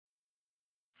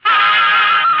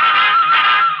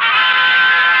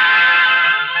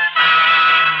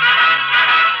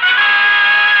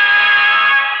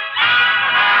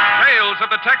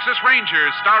the Texas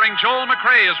Rangers, starring Joel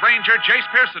McRae as Ranger Jace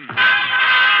Pearson.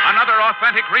 Another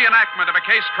authentic reenactment of a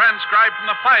case transcribed from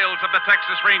the files of the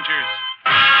Texas Rangers.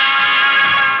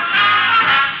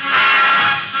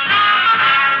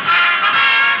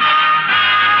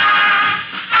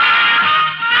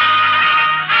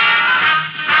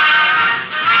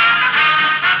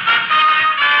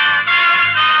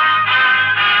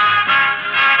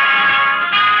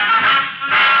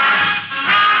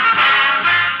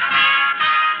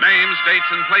 Names, dates,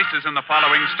 and places in the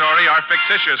following story are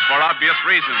fictitious for obvious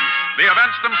reasons. The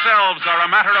events themselves are a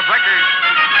matter of record.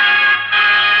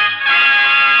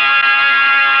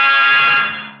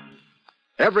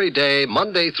 Every day,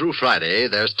 Monday through Friday,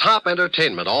 there's top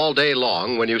entertainment all day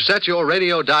long when you set your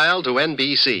radio dial to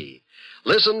NBC.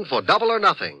 Listen for Double or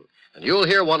Nothing, and you'll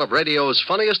hear one of radio's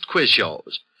funniest quiz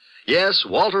shows. Yes,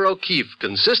 Walter O'Keefe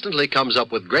consistently comes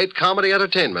up with great comedy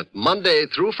entertainment Monday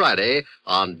through Friday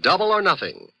on Double or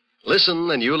Nothing. Listen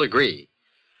and you'll agree.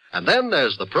 And then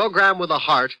there's the program with a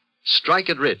heart, Strike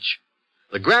It Rich.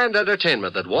 The grand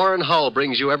entertainment that Warren Hull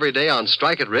brings you every day on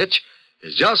Strike It Rich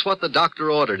is just what the doctor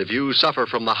ordered if you suffer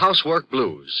from the housework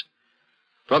blues.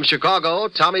 From Chicago,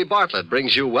 Tommy Bartlett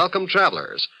brings you Welcome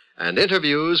Travelers and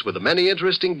interviews with the many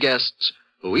interesting guests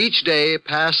who each day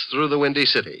pass through the Windy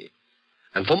City.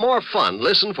 And for more fun,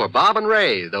 listen for Bob and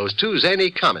Ray, those two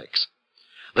zany comics.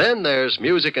 Then there's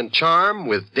Music and Charm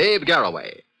with Dave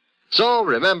Garroway. So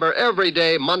remember, every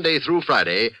day, Monday through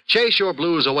Friday, chase your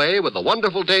blues away with the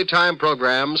wonderful daytime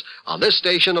programs on this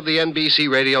station of the NBC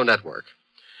Radio Network.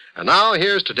 And now,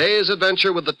 here's today's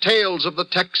adventure with the tales of the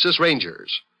Texas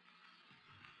Rangers.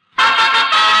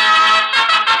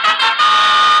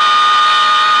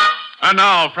 And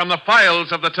now, from the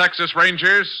files of the Texas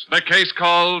Rangers, the case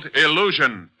called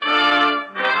Illusion.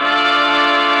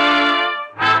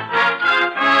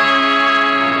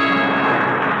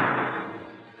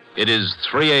 It is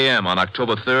 3 a.m. on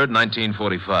October 3rd,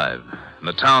 1945. In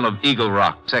the town of Eagle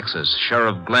Rock, Texas,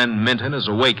 Sheriff Glenn Minton is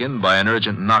awakened by an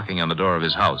urgent knocking on the door of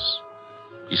his house.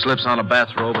 He slips on a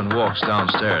bathrobe and walks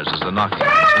downstairs as the knocking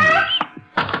continues.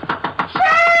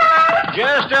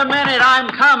 Just a minute, I'm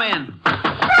coming.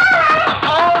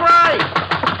 All right.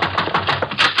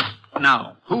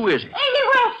 Now, who is it? Amy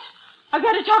West! I've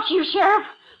got to talk to you, Sheriff.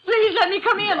 Please let me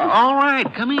come in. All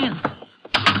right, come in.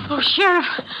 Oh, Sheriff,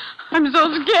 I'm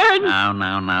so scared.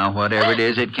 Now, whatever it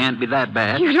is, it can't be that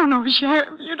bad. You don't know, Sheriff.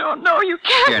 You don't know. You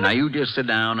can't. Here, now, you just sit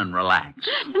down and relax.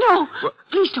 No,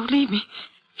 please don't leave me.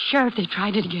 Sheriff, they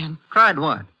tried it again. Tried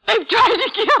what? They've tried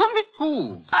to kill me.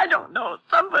 Who? I don't know.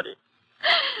 Somebody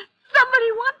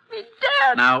wants me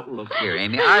dead. Now, look here,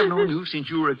 Amy. I've known you since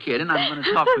you were a kid, and I'm going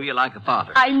to talk to you like a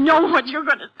father. I know what you're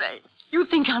going to say. You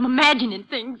think I'm imagining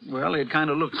things. Well, it kind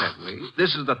of looks that way.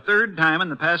 This is the third time in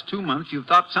the past 2 months you've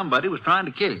thought somebody was trying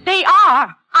to kill you. They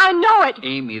are. I know it.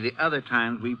 Amy, the other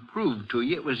times we proved to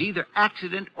you it was either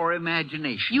accident or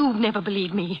imagination. You've never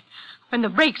believed me. When the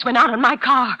brakes went out on my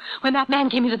car, when that man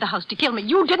came into the house to kill me,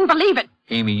 you didn't believe it.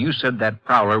 Amy, you said that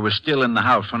prowler was still in the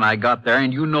house when I got there,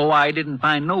 and you know I didn't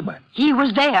find nobody. He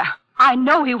was there. I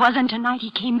know he was, and tonight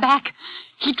he came back.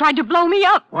 He tried to blow me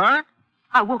up. What?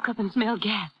 I woke up and smelled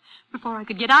gas. Before I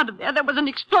could get out of there was an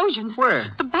explosion.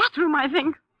 Where? The bathroom, I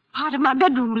think. Part of my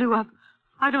bedroom blew up.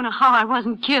 I don't know how I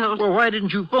wasn't killed. Well, why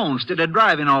didn't you phone instead of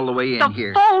driving all the way in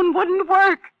here? The phone wouldn't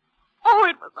work. Oh,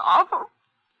 it was awful.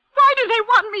 Why do they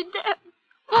want me dead?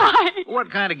 Why? What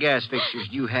kind of gas fixtures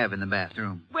do you have in the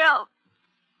bathroom? Well,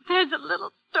 there's a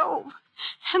little stove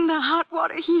and the hot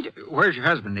water heater. Where's your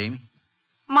husband, Amy?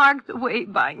 Mark's away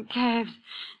buying calves.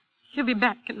 He'll be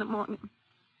back in the morning.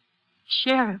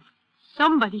 Sheriff,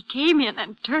 somebody came in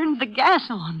and turned the gas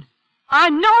on. I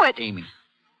know it. Amy,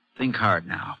 think hard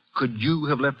now. Could you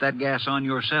have left that gas on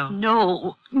yourself?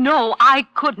 No, I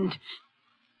couldn't.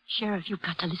 Sheriff, you've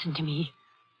got to listen to me.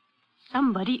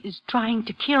 Somebody is trying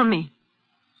to kill me.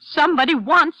 Somebody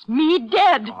wants me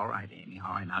dead. All right, Amy.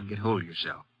 All right, now get hold of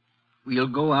yourself. We'll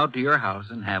go out to your house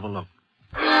and have a look.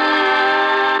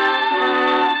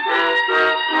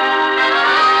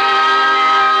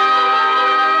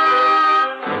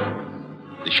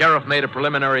 The sheriff made a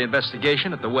preliminary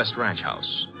investigation at the West Ranch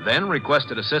house, then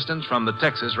requested assistance from the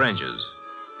Texas Rangers.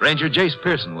 Ranger Jace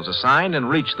Pearson was assigned and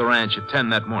reached the ranch at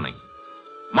 10 that morning.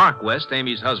 Mark West,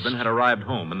 Amy's husband, had arrived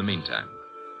home in the meantime.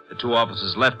 The two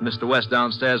officers left Mr. West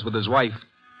downstairs with his wife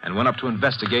and went up to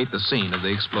investigate the scene of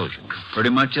the explosion. Pretty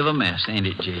much of a mess, ain't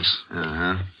it, Jace?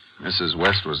 Uh-huh. Mrs.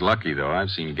 West was lucky, though. I've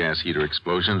seen gas heater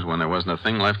explosions when there wasn't a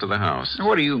thing left of the house.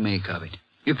 What do you make of it?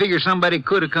 You figure somebody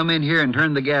could have come in here and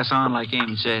turned the gas on like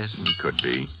Amy says? Could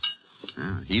be.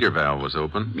 Heater valve was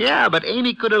open. Yeah, but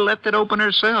Amy could have left it open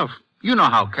herself. You know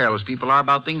how careless people are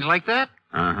about things like that.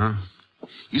 Uh-huh.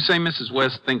 You say Mrs.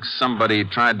 West thinks somebody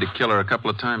tried to kill her a couple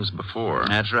of times before.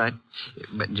 That's right.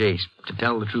 But, Jace, to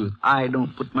tell the truth, I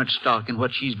don't put much stock in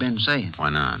what she's been saying. Why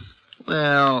not?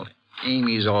 Well,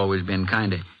 Amy's always been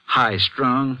kind of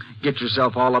high-strung, gets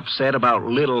herself all upset about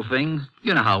little things.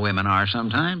 You know how women are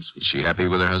sometimes. Is she happy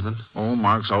with her husband? Oh,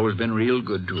 Mark's always been real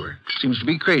good to her. Seems to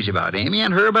be crazy about Amy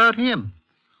and her about him.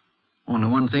 Only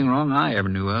one thing wrong I ever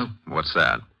knew of. What's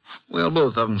that? Well,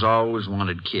 both of them's always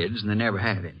wanted kids, and they never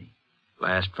had any.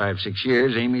 Last 5-6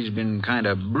 years, Amy's been kind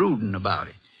of brooding about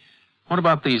it. What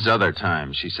about these other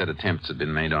times she said attempts had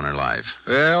been made on her life?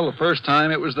 Well, the first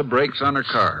time it was the brakes on her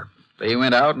car. They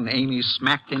went out and Amy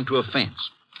smacked into a fence.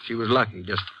 She was lucky,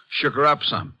 just shook her up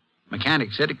some.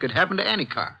 Mechanic said it could happen to any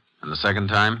car. And the second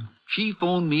time? She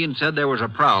phoned me and said there was a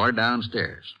prowler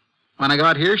downstairs. When I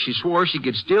got here, she swore she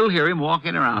could still hear him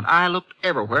walking around. I looked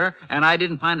everywhere, and I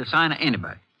didn't find a sign of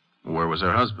anybody. Where was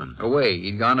her husband? Away.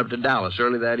 He'd gone up to Dallas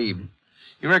early that evening.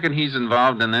 You reckon he's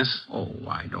involved in this? Oh,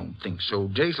 I don't think so,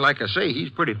 Jace. Like I say,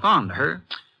 he's pretty fond of her.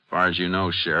 As far as you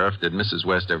know, Sheriff, did Mrs.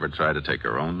 West ever try to take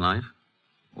her own life?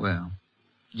 Well,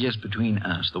 just between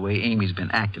us, the way Amy's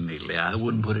been acting lately, I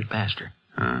wouldn't put it past her.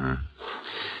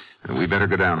 Uh-huh. We better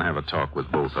go down and have a talk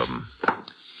with both of them.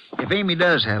 If Amy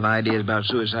does have ideas about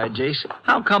suicide, Jace,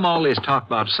 how come all this talk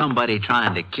about somebody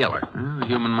trying to kill her? Well, the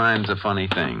human mind's a funny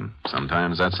thing.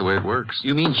 Sometimes that's the way it works.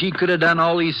 You mean she could have done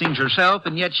all these things herself,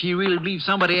 and yet she really believes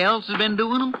somebody else has been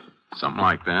doing them? Something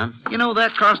like that. You know,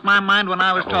 that crossed my mind when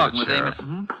I was talking with Sheriff.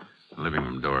 Amy. The living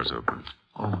room door's open.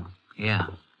 Oh, yeah.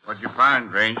 What'd you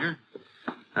find, Ranger?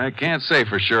 I can't say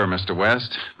for sure, Mr.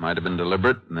 West. Might have been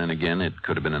deliberate, and then again, it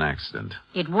could have been an accident.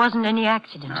 It wasn't any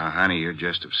accident. Now, honey, you're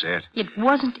just upset. It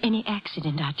wasn't any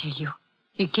accident, I tell you.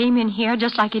 He came in here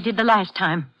just like he did the last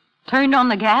time. Turned on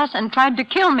the gas and tried to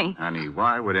kill me. Honey,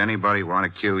 why would anybody want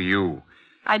to kill you?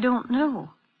 I don't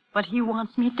know. But he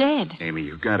wants me dead. Amy,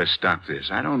 you've got to stop this.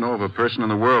 I don't know of a person in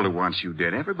the world who wants you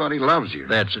dead. Everybody loves you.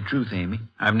 That's the truth, Amy.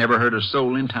 I've never heard a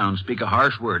soul in town speak a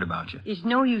harsh word about you. It's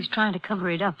no use trying to cover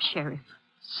it up, Sheriff.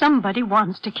 Somebody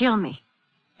wants to kill me.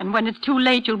 And when it's too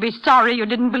late, you'll be sorry you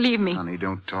didn't believe me. Honey,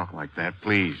 don't talk like that,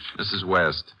 please. Mrs.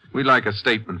 West, we'd like a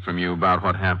statement from you about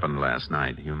what happened last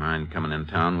night. You mind coming in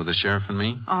town with the sheriff and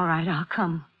me? All right, I'll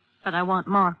come. But I want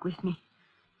Mark with me.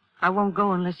 I won't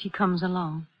go unless he comes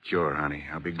along. Sure, honey.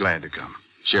 I'll be glad to come.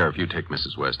 Sheriff, you take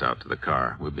Mrs. West out to the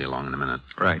car. We'll be along in a minute.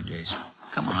 Right, Jace.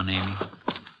 Come on, Amy.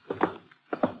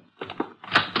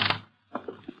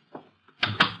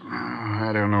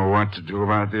 I don't know what to do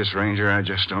about this, Ranger. I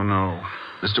just don't know.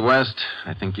 Mr. West,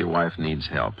 I think your wife needs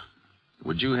help.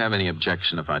 Would you have any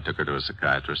objection if I took her to a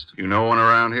psychiatrist? You know one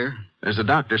around here? There's a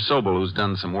Dr. Sobel who's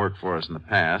done some work for us in the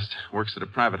past. Works at a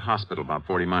private hospital about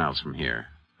 40 miles from here.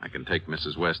 I can take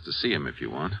Mrs. West to see him if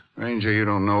you want. Ranger, you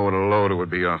don't know what a load it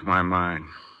would be off my mind.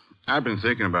 I've been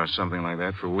thinking about something like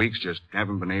that for weeks, just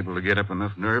haven't been able to get up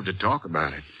enough nerve to talk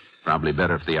about it. Probably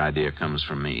better if the idea comes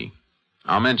from me.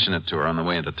 I'll mention it to her on the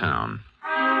way into town.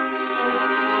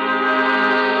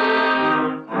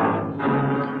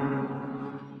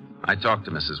 I talked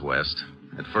to Mrs. West.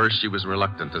 At first, she was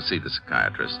reluctant to see the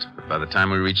psychiatrist, but by the time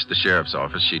we reached the sheriff's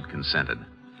office, she'd consented.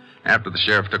 After the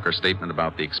sheriff took her statement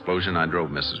about the explosion, I drove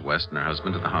Mrs. West and her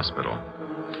husband to the hospital.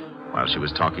 While she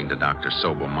was talking to Dr.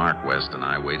 Sobel, Mark West and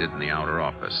I waited in the outer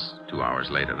office. 2 hours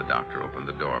later, the doctor opened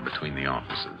the door between the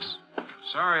offices.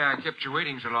 Sorry I kept you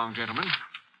waiting so long, gentlemen.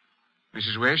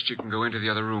 Mrs. West, you can go into the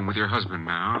other room with your husband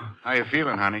now. How you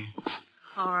feeling, honey?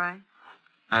 All right.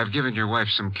 I've given your wife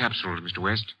some capsules, Mr.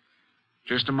 West.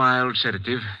 Just a mild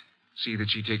sedative. See that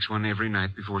she takes one every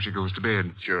night before she goes to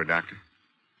bed. Sure, Doctor.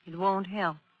 It won't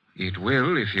help. It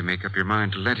will if you make up your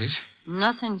mind to let it.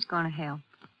 Nothing's going to help.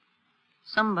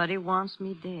 Somebody wants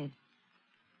me dead.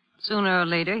 Sooner or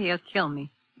later, he'll kill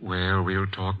me. Well, we'll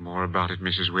talk more about it,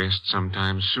 Mrs. West,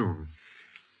 sometime soon.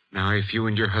 Now, if you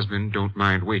and your husband don't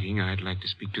mind waiting, I'd like to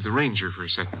speak to the ranger for a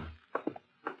second.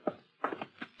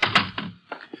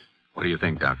 What do you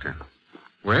think, Doctor?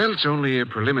 Well, it's only a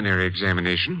preliminary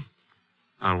examination.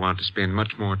 I'll want to spend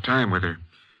much more time with her.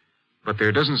 But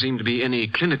there doesn't seem to be any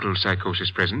clinical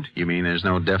psychosis present. You mean there's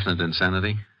no definite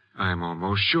insanity? I'm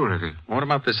almost sure of it. What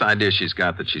about this idea she's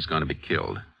got that she's going to be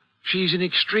killed? She's an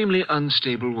extremely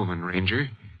unstable woman, Ranger.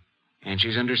 And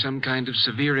she's under some kind of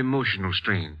severe emotional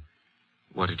strain.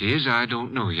 What it is, I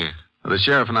don't know yet. Well, the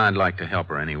sheriff and I'd like to help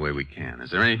her any way we can. Is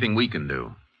there anything we can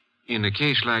do? In a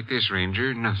case like this,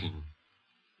 Ranger, nothing.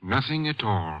 Nothing at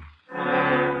all.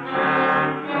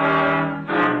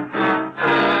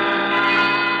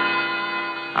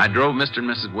 I drove Mr. and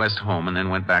Mrs. West home and then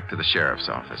went back to the sheriff's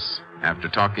office. After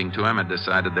talking to him, I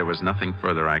decided there was nothing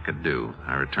further I could do.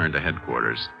 I returned to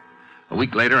headquarters. A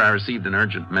week later, I received an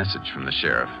urgent message from the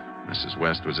sheriff. Mrs.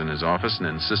 West was in his office and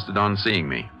insisted on seeing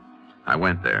me. I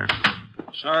went there.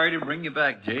 Sorry to bring you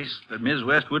back, Jace, but Ms.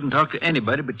 West wouldn't talk to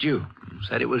anybody but you.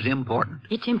 Said it was important.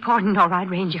 It's important, all right,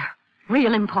 Ranger.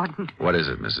 Real important. What is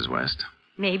it, Mrs. West?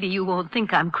 Maybe you won't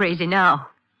think I'm crazy now.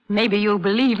 Maybe you'll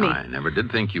believe me. I never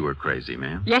did think you were crazy,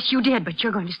 ma'am. Yes, you did, but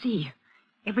you're going to see.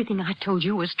 Everything I told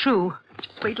you was true.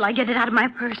 Just wait till I get it out of my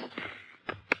purse.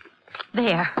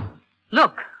 There.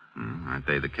 Look. Aren't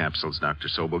they the capsules Dr.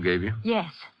 Sobel gave you?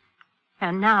 Yes.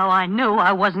 And now I know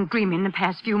I wasn't dreaming the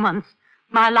past few months.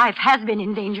 My life has been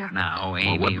in danger. Now,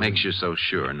 Amy... Well, what makes you so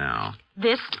sure now?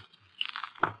 This.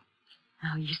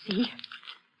 Now, you see,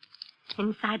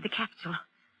 inside the capsule,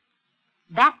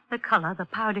 that's the color the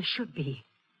powder should be.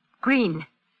 Green.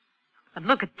 But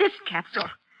look at this capsule.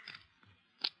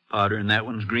 Powder in that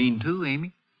one's green, too,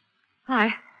 Amy.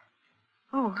 I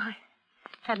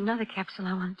had another capsule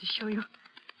I wanted to show you.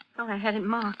 Thought I had it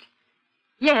marked.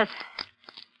 Yes.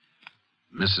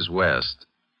 Mrs. West.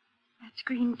 That's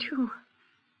green, too.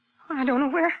 I don't know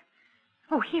where.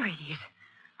 Oh, here it is.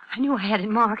 I knew I had it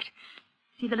marked.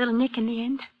 See the little nick in the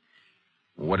end?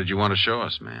 What did you want to show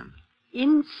us, ma'am?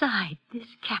 Inside this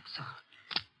capsule.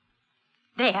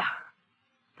 There.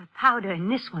 The powder in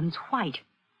this one's white.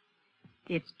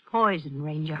 It's poison,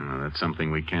 Ranger. Oh, that's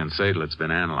something we can't say till it's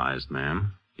been analyzed,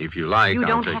 ma'am. If you like, You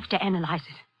don't have to analyze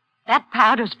it. That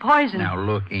powder's poison. Now,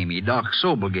 look, Amy, Doc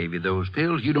Sobel gave you those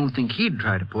pills. You don't think he'd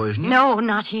try to poison you? No,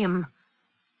 not him.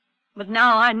 But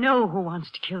now I know who wants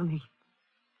to kill me.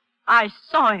 I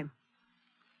saw him.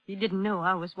 He didn't know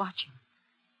I was watching.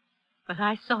 But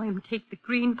I saw him take the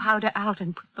green powder out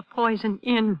and put the poison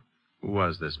in. Who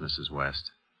was this, Mrs.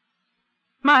 West?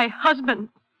 My husband.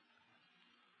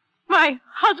 My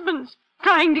husband's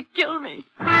trying to kill me.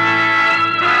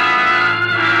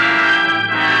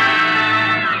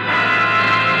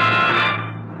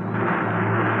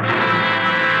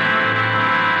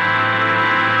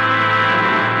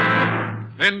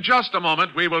 In just a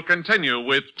moment, we will continue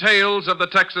with Tales of the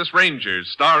Texas Rangers,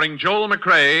 starring Joel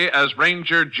McCrea as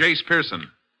Ranger Jace Pearson.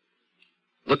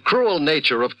 The cruel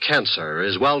nature of cancer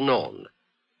is well known.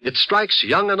 It strikes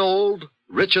young and old,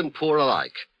 rich and poor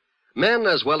alike. Men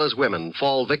as well as women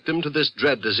fall victim to this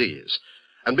dread disease.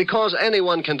 And because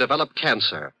anyone can develop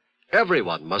cancer,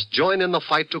 everyone must join in the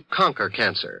fight to conquer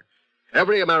cancer.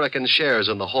 Every American shares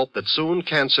in the hope that soon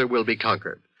cancer will be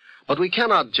conquered. But we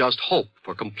cannot just hope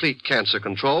for complete cancer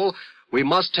control. We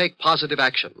must take positive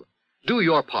action. Do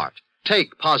your part.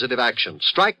 Take positive action.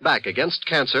 Strike back against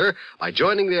cancer by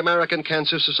joining the American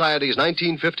Cancer Society's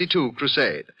 1952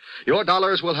 crusade. Your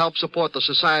dollars will help support the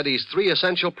Society's 3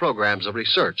 essential programs of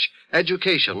research,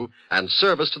 education, and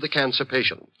service to the cancer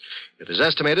patient. It is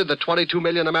estimated that 22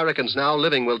 million Americans now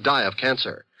living will die of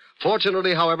cancer.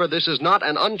 Fortunately, however, this is not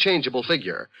an unchangeable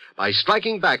figure. By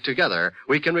striking back together,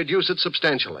 we can reduce it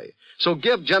substantially. So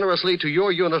give generously to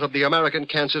your unit of the American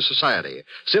Cancer Society.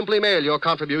 Simply mail your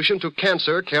contribution to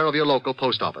Cancer, care of your local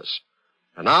post office.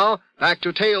 And now, back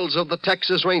to Tales of the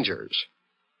Texas Rangers.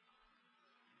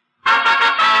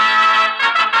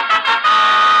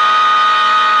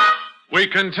 We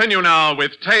continue now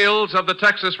with Tales of the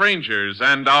Texas Rangers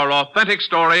and our authentic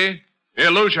story,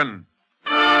 Illusion.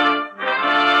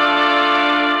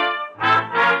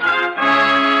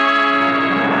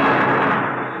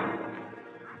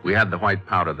 We had the white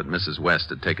powder that Mrs. West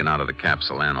had taken out of the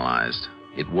capsule analyzed.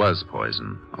 It was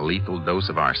poison, a lethal dose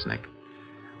of arsenic.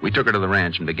 We took her to the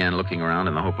ranch and began looking around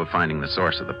in the hope of finding the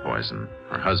source of the poison.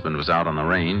 Her husband was out on the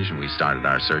range, and we started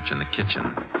our search in the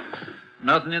kitchen.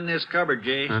 Nothing in this cupboard,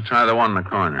 Jay. Try the one in the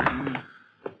corner.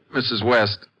 Mrs.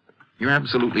 West, you're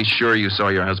absolutely sure you saw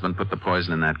your husband put the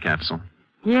poison in that capsule?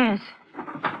 Yes.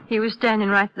 He was standing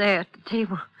right there at the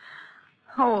table.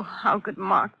 Oh, how could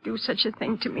Mark do such a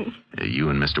thing to me? You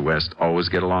and Mr. West always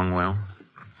get along well?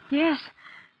 Yes,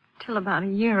 till about a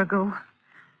year ago,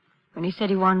 when he said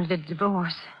he wanted a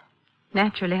divorce.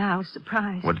 Naturally, I was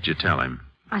surprised. What did you tell him?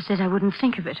 I said I wouldn't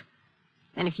think of it.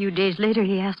 Then a few days later,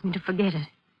 he asked me to forget it.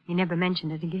 He never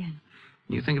mentioned it again.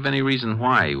 You think of any reason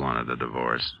why he wanted a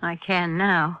divorce? I can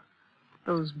now.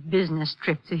 Those business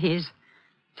trips of his.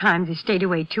 Times he stayed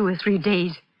away 2 or 3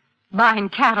 days. Buying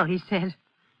cattle, he said.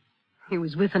 He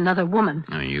was with another woman.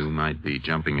 Now, you might be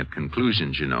jumping at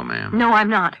conclusions, you know, ma'am. No, I'm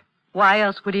not. Why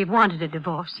else would he have wanted a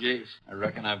divorce? Yes, I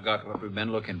reckon I've got what we've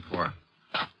been looking for.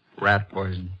 Rat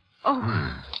poison.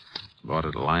 Oh. Bought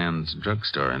at Lyons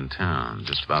drugstore in town.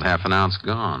 Just about half an ounce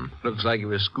gone. Looks like it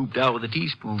was scooped out with a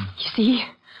teaspoon. You see?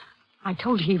 I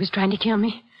told you he was trying to kill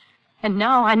me. And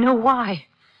now I know why.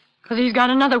 Because he's got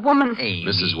another woman. Amy.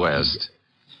 Mrs. West,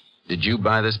 did you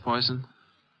buy this poison?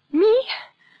 Me?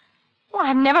 Well,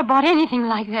 I've never bought anything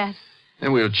like that.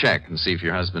 Then we'll check and see if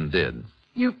your husband did.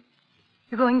 You're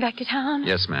going back to town?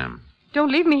 Yes, ma'am.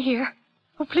 Don't leave me here.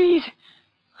 Oh, please.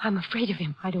 I'm afraid of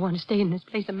him. I don't want to stay in this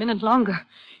place a minute longer.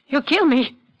 He'll kill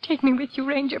me. Take me with you,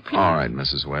 Ranger, please. All right,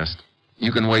 Mrs. West.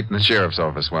 You can wait in the sheriff's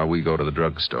office while we go to the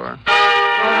drugstore.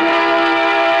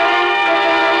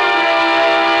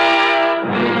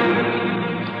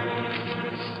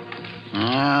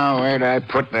 Oh, where'd I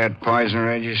put that poison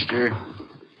register?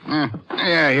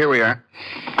 Yeah, here we are.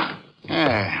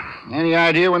 Any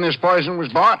idea when this poison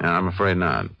was bought? I'm afraid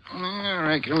not. I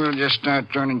reckon we'll just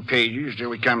start turning pages till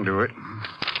we come to it.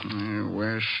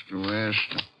 West.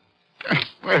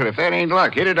 Well, if that ain't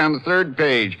luck, hit it on the third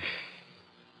page.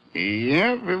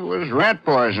 Yep, it was rat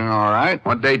poison, all right.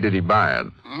 What date did he buy it?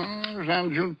 It was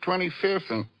on June 25th.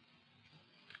 And...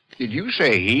 Did you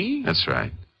say he? That's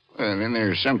right. Well, then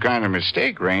there's some kind of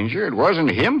mistake, Ranger. It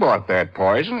wasn't him bought that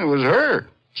poison. It was her.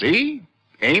 See?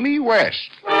 Amy West.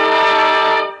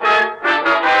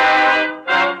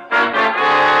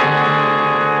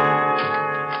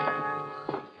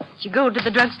 Did you go to the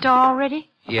drugstore already?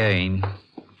 Yeah, Amy.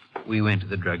 We went to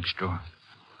the drugstore.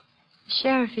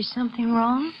 Sheriff, is something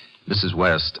wrong? Mrs.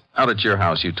 West, out at your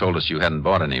house, you told us you hadn't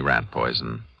bought any rat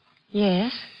poison.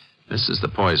 Yes. This is the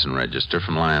poison register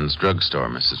from Lyon's drugstore,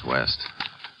 Mrs. West.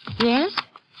 Yes?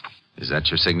 Is that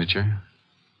your signature?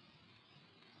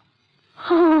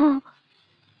 Oh.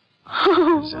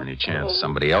 Is there any chance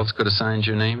somebody else could have signed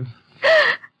your name?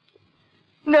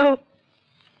 No,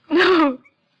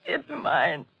 it's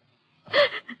mine.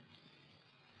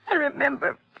 I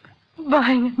remember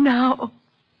buying it now.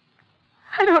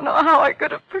 I don't know how I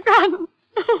could have forgotten.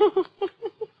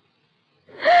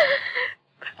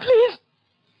 Please,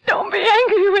 don't be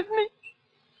angry with me.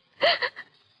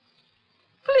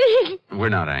 Please. We're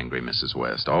not angry, Mrs.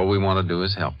 West. All we want to do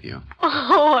is help you.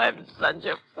 Oh, I'm such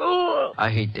a fool. I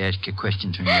hate to ask you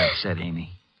questions when you're upset,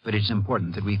 Amy, but it's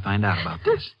important that we find out about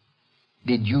this.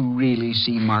 Did you really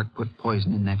see Mark put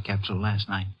poison in that capsule last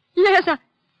night? Yes,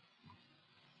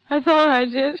 I thought I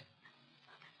did.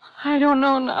 I don't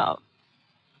know now.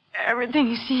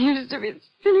 Everything seems to be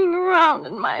spinning around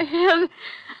in my head.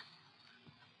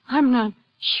 I'm not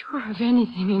sure of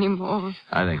anything anymore.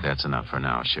 I think that's enough for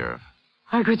now, Sheriff.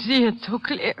 I could see it so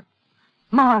clear.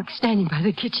 Mark standing by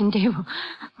the kitchen table,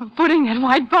 putting that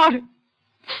white powder.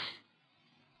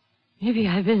 Maybe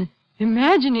I've been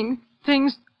imagining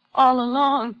things all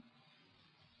along.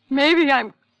 Maybe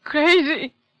I'm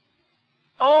crazy.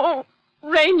 Oh,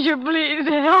 Ranger, please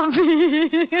help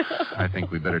me. I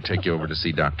think we better take you over to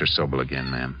see Dr. Sobel again,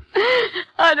 ma'am.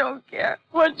 I don't care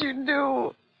what you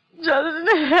do. Just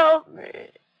help me.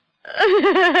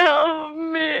 Help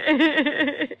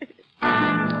me.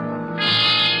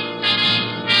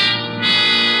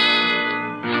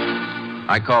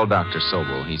 I called Dr.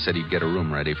 Sobel. He said he'd get a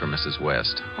room ready for Mrs.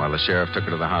 West. While the sheriff took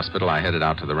her to the hospital, I headed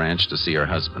out to the ranch to see her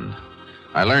husband.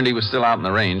 I learned he was still out in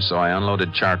the range, so I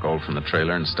unloaded charcoal from the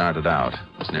trailer and started out.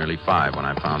 It was nearly 5 when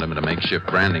I found him at a makeshift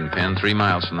branding pen 3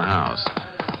 miles from the house.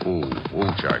 Ooh,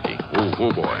 Sharky.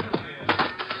 Ooh, boy.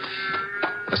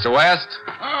 Mr. West?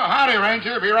 Oh, howdy,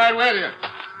 Ranger. Be right with you.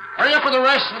 Hurry up with the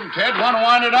rest of them, Ted. Want to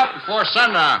wind it up before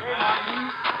sundown.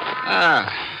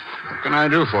 What can I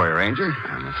do for you, Ranger?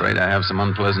 I'm afraid I have some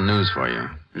unpleasant news for you.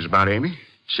 Is it about Amy?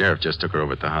 Sheriff just took her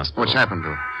over at the hospital. What's happened to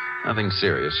her? Nothing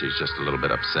serious. She's just a little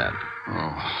bit upset.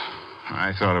 Oh,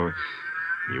 I thought it was...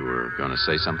 You were going to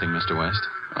say something, Mr. West?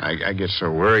 I get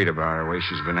so worried about her, the way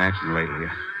she's been acting lately.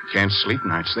 I can't sleep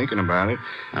nights thinking about it.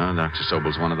 Oh, Dr.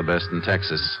 Sobel's one of the best in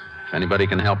Texas. If anybody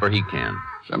can help her, he can.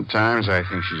 Sometimes I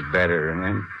think she's better, and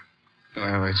then...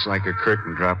 Well, it's like a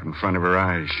curtain dropped in front of her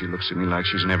eyes. She looks at me like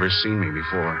she's never seen me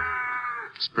before.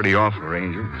 It's pretty awful,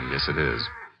 Ranger. Yes, it is.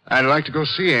 I'd like to go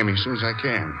see Amy as soon as I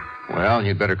can. Well,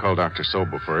 you'd better call Dr.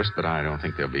 Sobel first, but I don't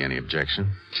think there'll be any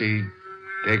objection. She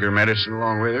take her medicine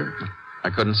along with her? I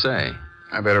couldn't say.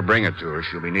 I better bring it to her.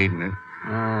 She'll be needing it.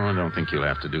 Oh, I don't think you'll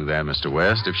have to do that, Mr.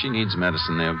 West. If she needs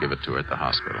medicine, they'll give it to her at the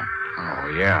hospital. Oh,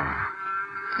 yeah.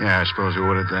 Yeah, I suppose we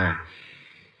would at that.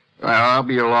 Well, I'll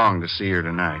be along to see her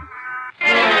tonight.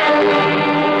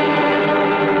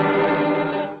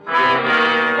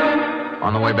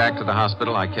 On the way back to the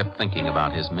hospital, I kept thinking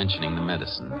about his mentioning the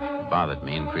medicine. It bothered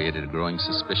me and created a growing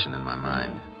suspicion in my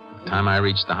mind. By the time I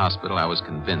reached the hospital, I was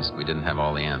convinced we didn't have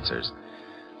all the answers.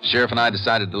 The sheriff and I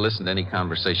decided to listen to any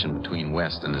conversation between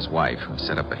West and his wife. We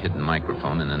set up a hidden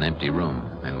microphone in an empty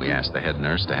room, and we asked the head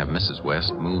nurse to have Mrs.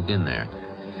 West moved in there.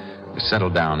 We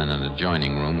settled down in an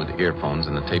adjoining room with earphones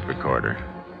and a tape recorder.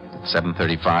 At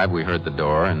 7:35, we heard the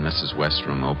door in Mrs. West's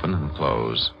room open and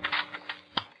close.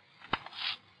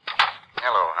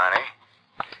 Hello, honey.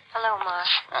 Hello, Mark.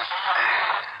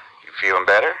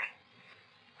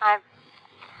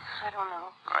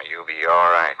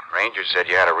 Ranger said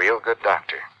you had a real good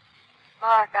doctor.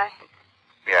 Mark,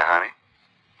 Yeah, honey?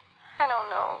 I don't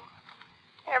know.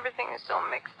 Everything is so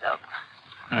mixed up.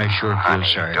 I sure feel Honey,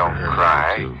 sorry don't for her.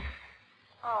 cry. Too.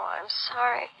 Oh, I'm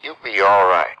sorry. You'll be all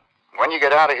right. When you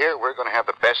get out of here, we're going to have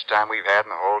the best time we've had in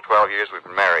the whole 12 years we've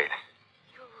been married.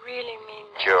 You really mean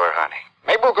that? Sure, honey.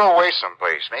 Maybe we'll go away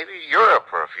someplace. Maybe Europe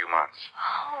for a few months.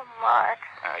 Oh, Mark.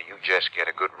 You just get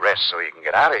a good rest so you can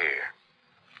get out of here.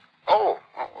 Oh,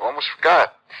 almost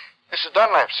forgot. Mrs.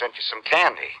 Dunlap sent you some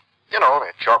candy. You know,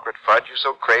 that chocolate fudge you're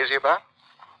so crazy about.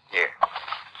 Here.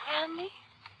 Candy?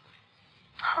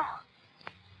 Oh.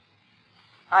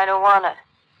 I don't want it.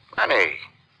 Honey,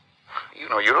 you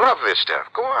know you love this stuff.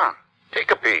 Go on.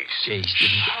 Take a piece. Jace,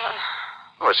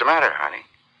 What's the matter, honey?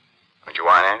 Don't you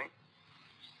want any?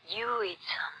 You eat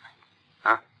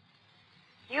some. Huh?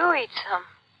 You eat some.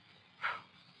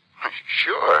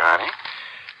 Sure, honey.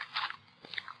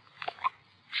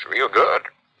 It's real good.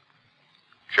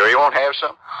 Sure you won't have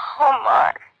some? Oh,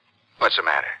 Mark. What's the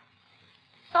matter?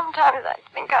 Sometimes I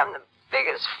think I'm the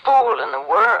biggest fool in the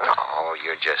world. Oh,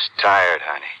 you're just tired,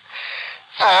 honey.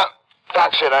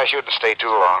 Doc said I shouldn't stay too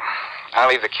long. I'll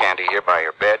leave the candy here by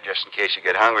your bed just in case you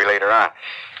get hungry later on.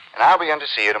 And I'll be in to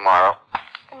see you tomorrow.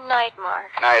 Good night, Mark.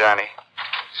 Night, honey.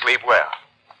 Sleep well.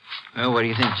 Well, what do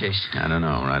you think, Jace? I don't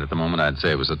know. Right at the moment, I'd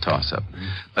say it was a toss-up.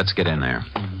 Let's get in there.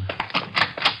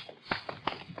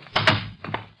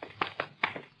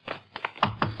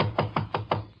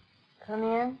 Come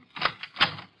in.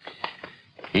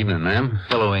 Evening, ma'am.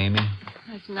 Hello, Amy.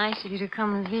 It's nice of you to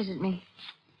come and visit me.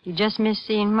 You just missed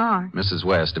seeing Mark. Mrs.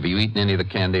 West, have you eaten any of the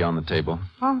candy on the table?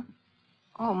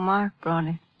 Oh, Mark brought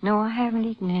it. No, I haven't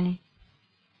eaten any.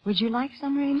 Would you like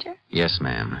some, Ranger? Yes,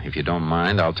 ma'am. If you don't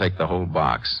mind, I'll take the whole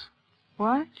box.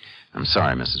 What? I'm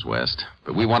sorry, Mrs. West,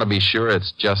 but we want to be sure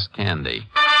it's just candy.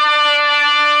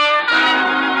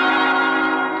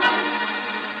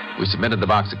 We submitted the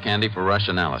box of candy for rush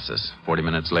analysis. 40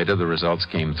 minutes later, the results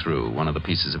came through. One of the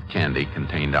pieces of candy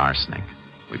contained arsenic.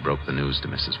 We broke the news to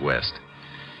Mrs. West.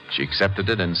 She accepted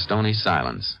it in stony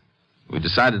silence. We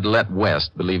decided to let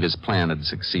West believe his plan had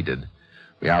succeeded.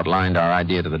 We outlined our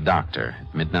idea to the doctor.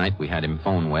 At midnight, we had him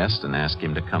phone West and ask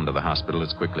him to come to the hospital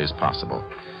as quickly as possible.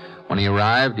 When he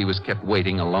arrived, he was kept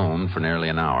waiting alone for nearly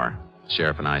an hour. The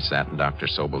sheriff and I sat in Dr.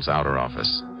 Sobel's outer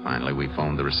office. Finally, we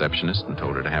phoned the receptionist and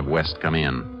told her to have West come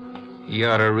in. You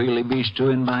ought to really be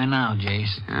stewing by now,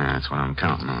 Jace. That's what I'm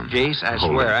counting on. Jace, I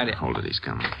Hold swear it. I didn't. Hold it, he's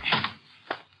coming.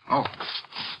 Oh,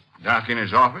 Doc in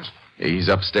his office? He's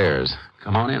upstairs.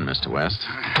 Come on in, Mr. West.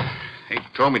 He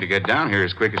told me to get down here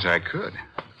as quick as I could.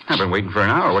 I've been waiting for an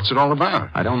hour. What's it all about?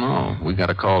 I don't know. We got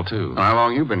a call, too. How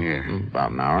long you been here?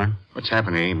 About an hour. What's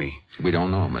happened to Amy? We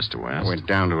don't know, Mr. West. I went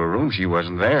down to her room. She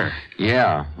wasn't there.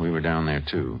 Yeah, we were down there,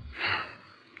 too.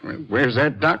 Where's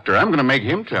that doctor? I'm going to make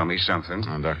him tell me something.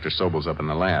 Oh, Dr. Sobel's up in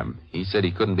the lab. He said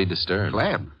he couldn't be disturbed.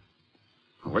 Lab?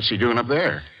 What's he doing up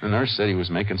there? The nurse said he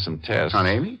was making some tests. On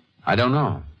Amy? I don't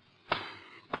know.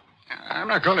 I'm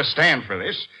not going to stand for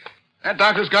this. That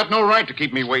doctor's got no right to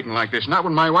keep me waiting like this, not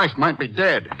when my wife might be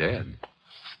dead. Dead?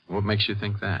 What makes you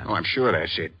think that? Oh, I'm sure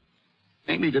that's it.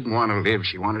 Amy didn't want to live.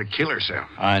 She wanted to kill herself.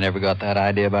 I never got that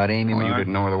idea about Amy, Well, you Mark.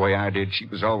 didn't know her the way I did. She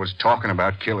was always talking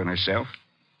about killing herself.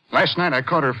 Last night I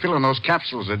caught her filling those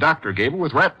capsules the doctor gave her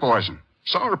with rat poison.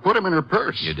 Saw her put them in her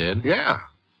purse. You did? Yeah.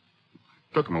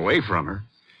 Took them away from her.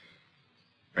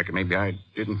 Reckon maybe I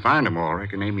didn't find them all.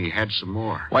 Reckon Amy had some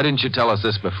more. Why didn't you tell us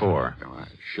this before? No, I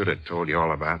should have told you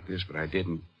all about this, but I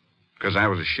didn't. Because I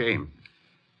was ashamed.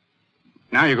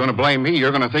 Now you're going to blame me.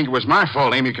 You're going to think it was my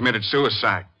fault Amy committed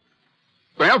suicide.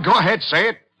 Well, go ahead, say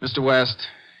it. Mr. West,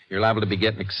 you're liable to be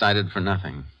getting excited for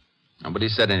nothing. Nobody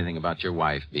said anything about your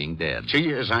wife being dead. She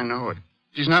is, I know it.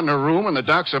 She's not in her room, and the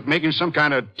doc's up making some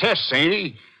kind of tests, ain't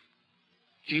he?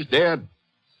 She's dead.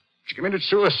 She committed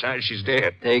suicide. She's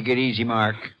dead. Take it easy,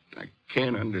 Mark. I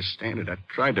can't understand it. I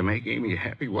tried to make Amy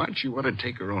happy. Why'd she want to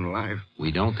take her own life?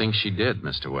 We don't think she did,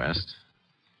 Mr. West.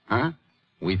 Huh?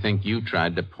 We think you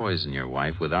tried to poison your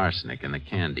wife with arsenic in the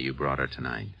candy you brought her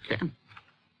tonight.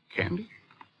 Candy?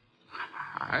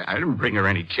 I didn't bring her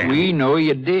any candy. We know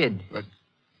you did. But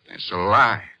that's a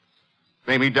lie. If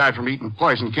Amy died from eating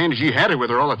poison candy, she had it with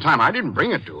her all the time. I didn't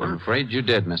bring it to her. I'm afraid you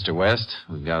did, Mr. West.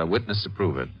 We've got a witness to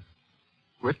prove it.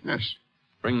 Witness?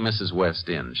 Bring Mrs. West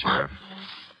in, Sheriff.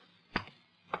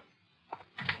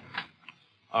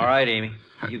 All right, Amy.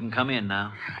 You can come in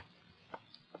now.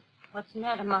 What's the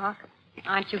matter, Mark?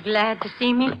 Aren't you glad to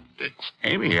see me?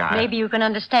 Amy, Maybe you can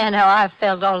understand how I've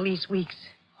felt all these weeks.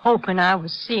 Hoping I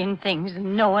was seeing things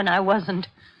and knowing I wasn't.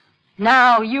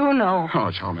 Now you know. Oh,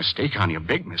 it's all a mistake on you.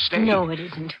 Big mistake. No, it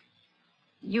isn't.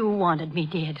 You wanted me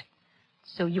dead.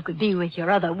 so you could be with your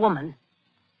other woman.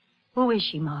 Who is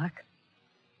she, Mark?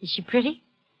 Is she pretty?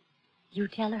 You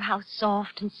tell her how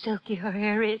soft and silky her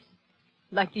hair is,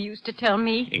 like you used to tell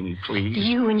me. Amy, please. Do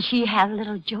you and she have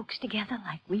little jokes together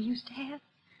like we used to have?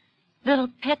 Little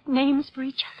pet names for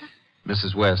each other?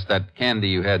 Mrs. West, that candy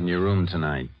you had in your room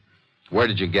tonight, where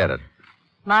did you get it?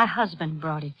 My husband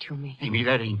brought it to me. Amy,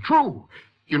 that ain't true.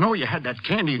 You know you had that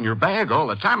candy in your bag all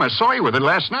the time. I saw you with it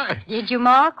last night. Did you,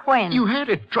 Mark? When? You had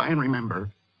it. Try and remember.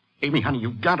 Amy, honey,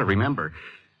 you've got to remember.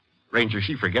 Ranger,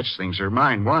 she forgets things. Her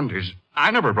mind wanders.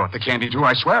 I never brought the candy to her.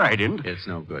 I swear I didn't. It's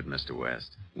no good, Mr.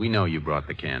 West. We know you brought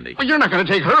the candy. Well, you're not going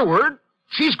to take her word.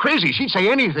 She's crazy. She'd say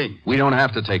anything. We don't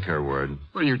have to take her word.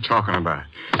 What are you talking about?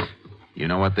 You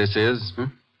know what this is?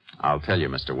 I'll tell you,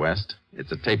 Mr. West.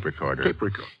 It's a tape recorder. Tape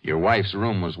recorder? Your wife's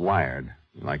room was wired.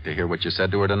 You like to hear what you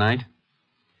said to her tonight?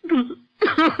 No.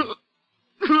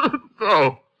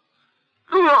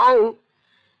 No.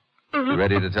 You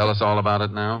ready to tell us all about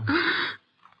it now?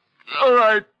 All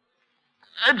right.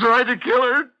 I tried to kill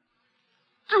her.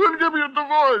 She wouldn't give me a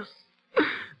divorce.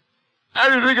 How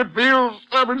do you think it feels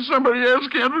having somebody else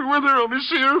can't be with her, only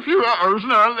see her a few hours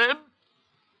now and then?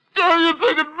 How do you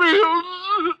think it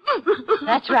feels?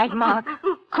 That's right, Mark.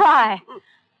 Cry.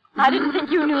 I didn't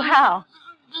think you knew how.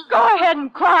 Go ahead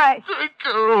and cry.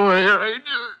 Go away,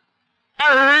 Ranger.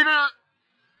 I hate her.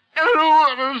 I don't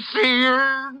want to see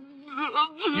her.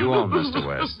 You won't, Mr.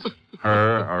 West.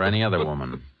 Her or any other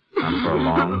woman. Not for a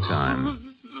long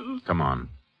time. Come on.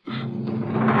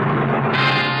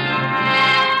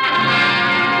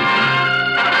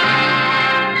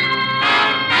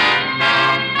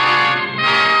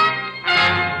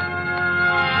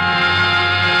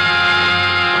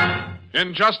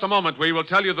 In just a moment, we will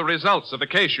tell you the results of the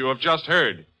case you have just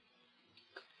heard.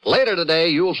 Later today,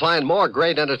 you'll find more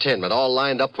great entertainment all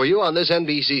lined up for you on this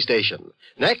NBC station.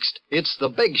 Next, it's The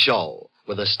Big Show,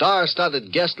 with a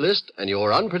star-studded guest list and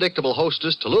your unpredictable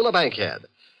hostess, Tallulah Bankhead.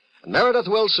 And Meredith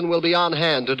Wilson will be on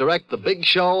hand to direct The Big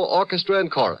Show orchestra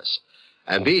and chorus.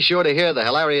 And be sure to hear the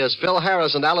hilarious Phil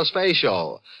Harris and Alice Faye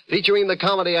show, featuring the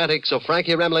comedy antics of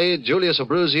Frankie Remley, Julius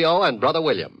Abruzio, and Brother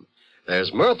William.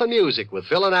 There's mirth and music with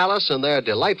Phil and Alice and their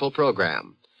delightful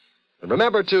program. And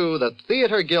remember, too, that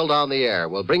Theater Guild on the Air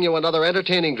will bring you another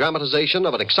entertaining dramatization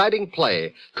of an exciting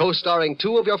play co-starring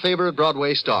two of your favorite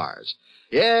Broadway stars.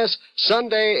 Yes,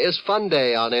 Sunday is Fun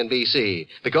Day on NBC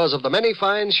because of the many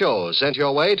fine shows sent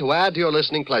your way to add to your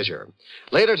listening pleasure.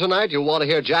 Later tonight, you'll want to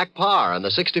hear Jack Parr and the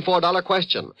 $64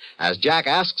 question, as Jack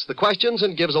asks the questions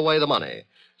and gives away the money.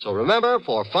 So remember,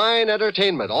 for fine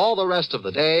entertainment all the rest of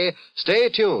the day, stay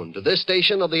tuned to this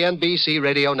station of the NBC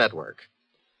Radio Network.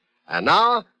 And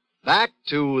now, back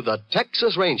to the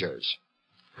Texas Rangers.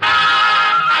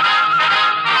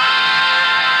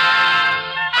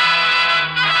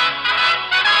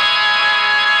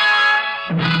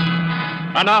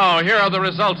 And now, here are the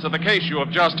results of the case you have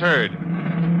just heard.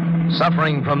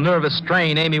 Suffering from nervous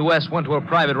strain, Amy West went to a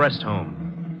private rest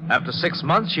home. After 6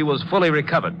 months, she was fully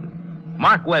recovered.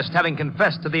 Mark West, having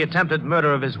confessed to the attempted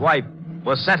murder of his wife,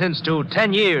 was sentenced to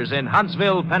 10 years in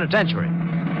Huntsville Penitentiary.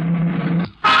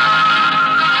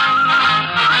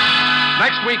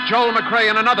 Next week, Joel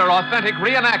McCrea in another authentic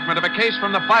reenactment of a case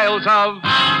from the files of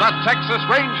the Texas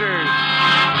Rangers.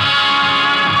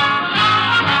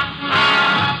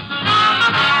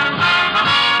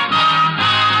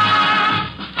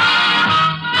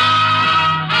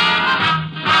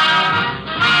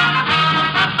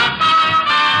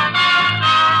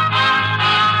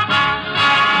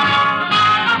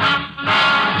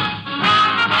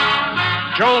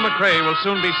 Joel McCrea will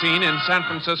soon be seen in San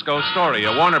Francisco Story,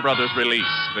 a Warner Brothers release.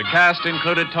 The cast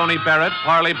included Tony Barrett,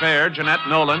 Parley Bear, Jeanette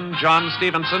Nolan, John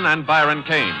Stevenson, and Byron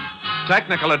Kane.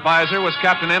 Technical advisor was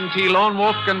Captain M.T. Lone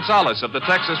Wolf Gonzalez of the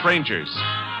Texas Rangers.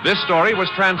 This story was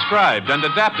transcribed and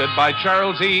adapted by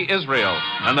Charles E. Israel,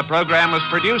 and the program was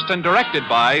produced and directed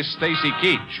by Stacy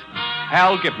Keach.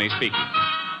 Hal Gibney speaking.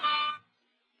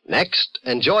 Next,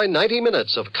 enjoy 90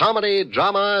 minutes of comedy,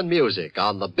 drama, and music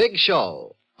on The Big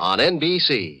Show on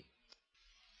NBC.